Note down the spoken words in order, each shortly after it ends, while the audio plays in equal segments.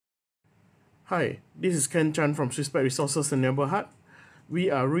Hi, this is Ken Chan from Swisspec Resources in Neighborhood.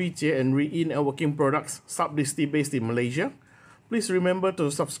 We are Ruijie and Reyee Networking Products sub-district based in Malaysia. Please remember to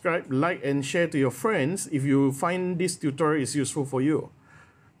subscribe, like and share to your friends if you find this tutorial is useful for you.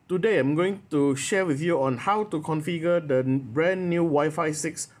 Today I'm going to share with you on how to configure the brand new Wi-Fi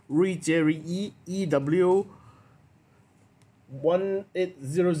 6 Ruijie Reyee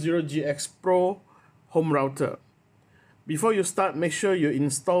EW1800GX Pro home router. Before you start, make sure you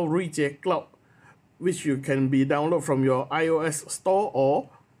install Ruijie Cloud, which you can be download from your iOS store or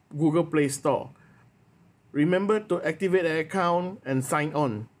Google Play Store. Remember to activate an account and sign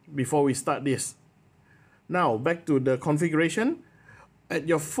on before we start this. Now back to the configuration. At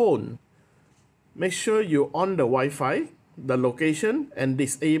your phone, make sure you on the Wi-Fi, the location, and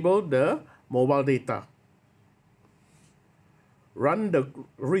disable the mobile data. Run the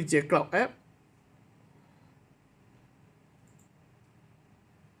Ruijie Cloud app.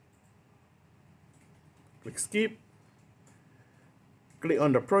 Click skip. Click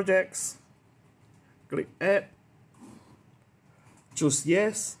on the projects. Click add. Choose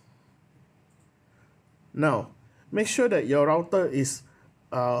yes. Now, make sure that your router is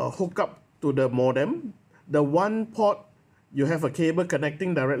hooked up to the modem. The one port, you have a cable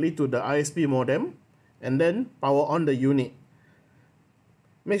connecting directly to the ISP modem, and then power on the unit.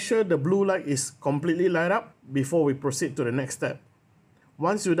 Make sure the blue light is completely light up before we proceed to the next step.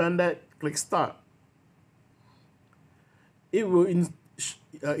 Once you've done that, click start. It will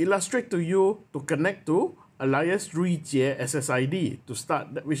illustrate to you to connect to Alias Ruijie SSID to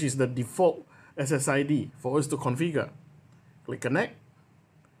start, which is the default SSID for us to configure. Click connect.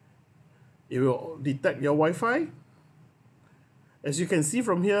 It will detect your Wi-Fi. As you can see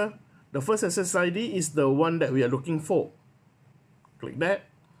from here, the first SSID is the one that we are looking for. Click that.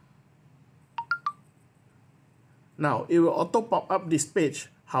 Now, it will auto pop up this page.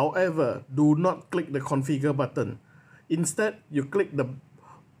 However, do not click the configure button. Instead, you click the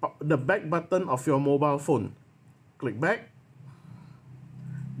back button of your mobile phone. Click back.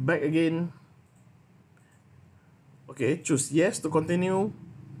 Back again. Okay, choose yes to continue.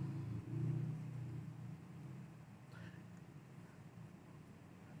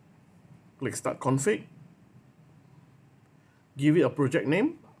 Click start config. Give it a project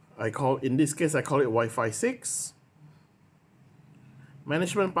name. In this case, I call it Wi-Fi 6.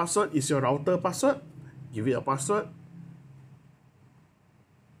 Management password is your router password. Give it a password.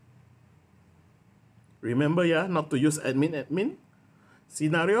 Remember, not to use admin.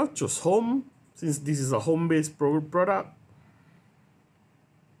 Scenario, choose home, since this is a home-based product.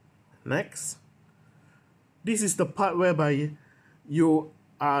 Next. This is the part whereby you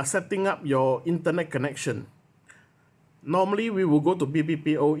are setting up your internet connection. Normally, we will go to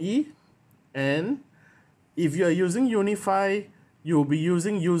BBPOE, and if you are using Unifi, you will be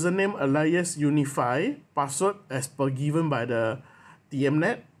using username alias Unifi, password as per given by the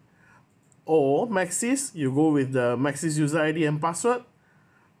TMNet. Or Maxis, you go with the Maxis user ID and password.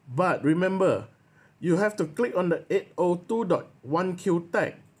 But remember, you have to click on the 802.1Q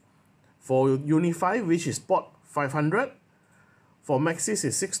tag. For Unifi, which is port 500. For Maxis,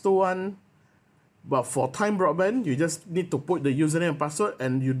 is 621. But for Time Broadband, you just need to put the username and password,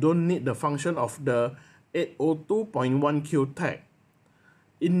 and you don't need the function of the 802.1Q tag.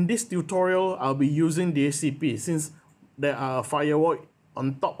 In this tutorial, I'll be using DHCP since there are a firewall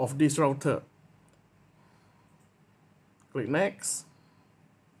on top of this router. Click next.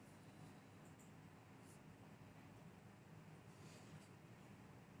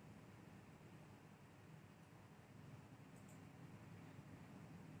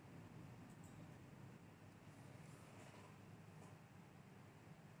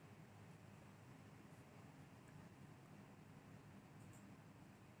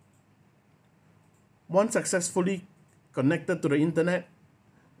 Once successfully connected to the internet,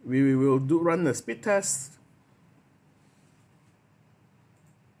 we will run the speed test.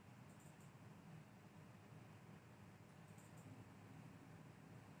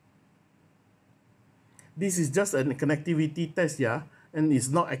 This is just a connectivity test, and it's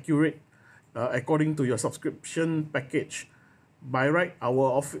not accurate according to your subscription package. By right,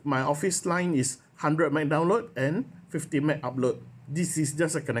 my office line is 100 meg download and 50 meg upload. This is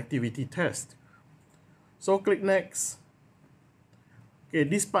just a connectivity test. So click next. Okay,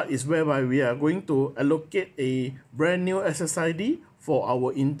 this part is whereby we are going to allocate a brand new SSID for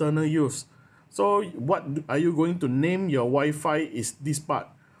our internal use. So what are you going to name your Wi-Fi is this part.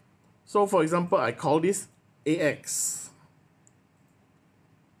 So for example, I call this AX.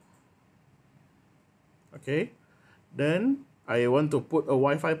 Okay, then I want to put a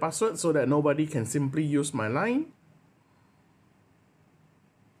Wi-Fi password so that nobody can simply use my line.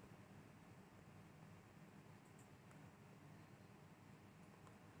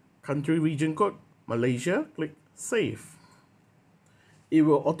 country region code, Malaysia, click Save. It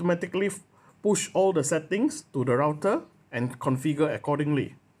will automatically push all the settings to the router and configure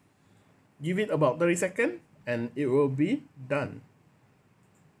accordingly. Give it about 30 seconds and it will be done.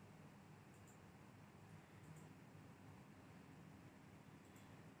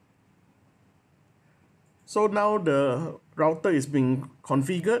 So now the router is being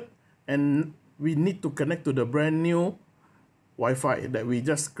configured and we need to connect to the brand new Wi-Fi that we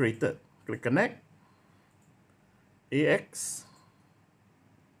just created. Click Connect, AX,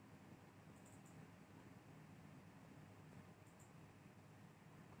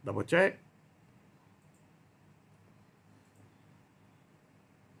 double check,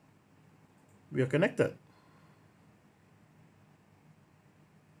 we are connected.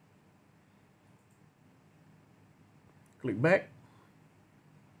 Click back,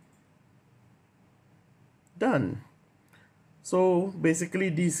 done. So basically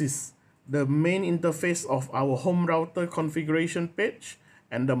this is the main interface of our home router configuration page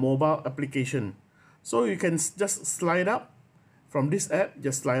and the mobile application. So you can just slide up from this app,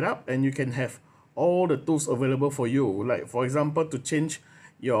 just slide up and you can have all the tools available for you. Like for example, to change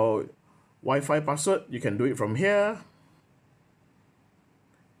your Wi-Fi password, you can do it from here.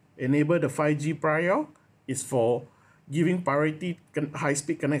 Enable the 5G prior is for giving priority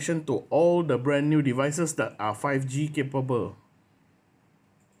high-speed connection to all the brand new devices that are 5G capable.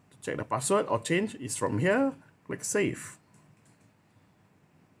 To check the password or change is from here, click Save.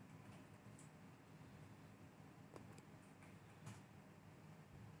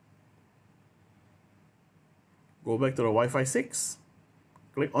 Go back to the Wi-Fi 6,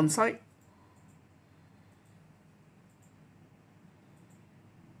 click On-Site.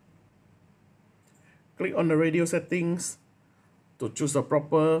 Click on the radio settings to choose the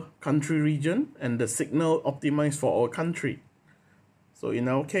proper country region and the signal optimized for our country. So in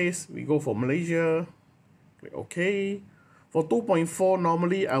our case, we go for Malaysia, click OK. For 2.4,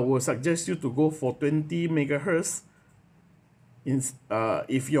 normally I will suggest you to go for 20 megahertz.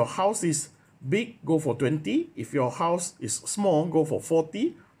 If your house is big, go for 20. If your house is small, go for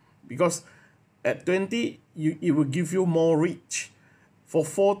 40. Because at 20, it will give you more reach. For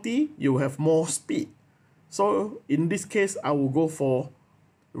 40, you have more speed. So in this case, I will go for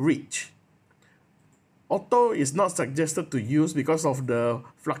reach. Auto is not suggested to use because of the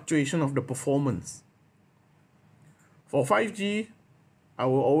fluctuation of the performance. For 5G, I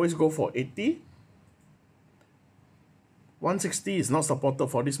will always go for 80. 160 is not supported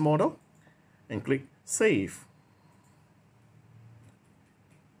for this model. And click Save.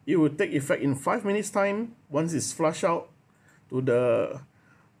 It will take effect in 5 minutes time once it's flushed out to the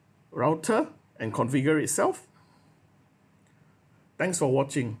router and configure itself. Thanks for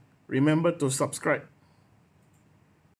watching. Remember to subscribe.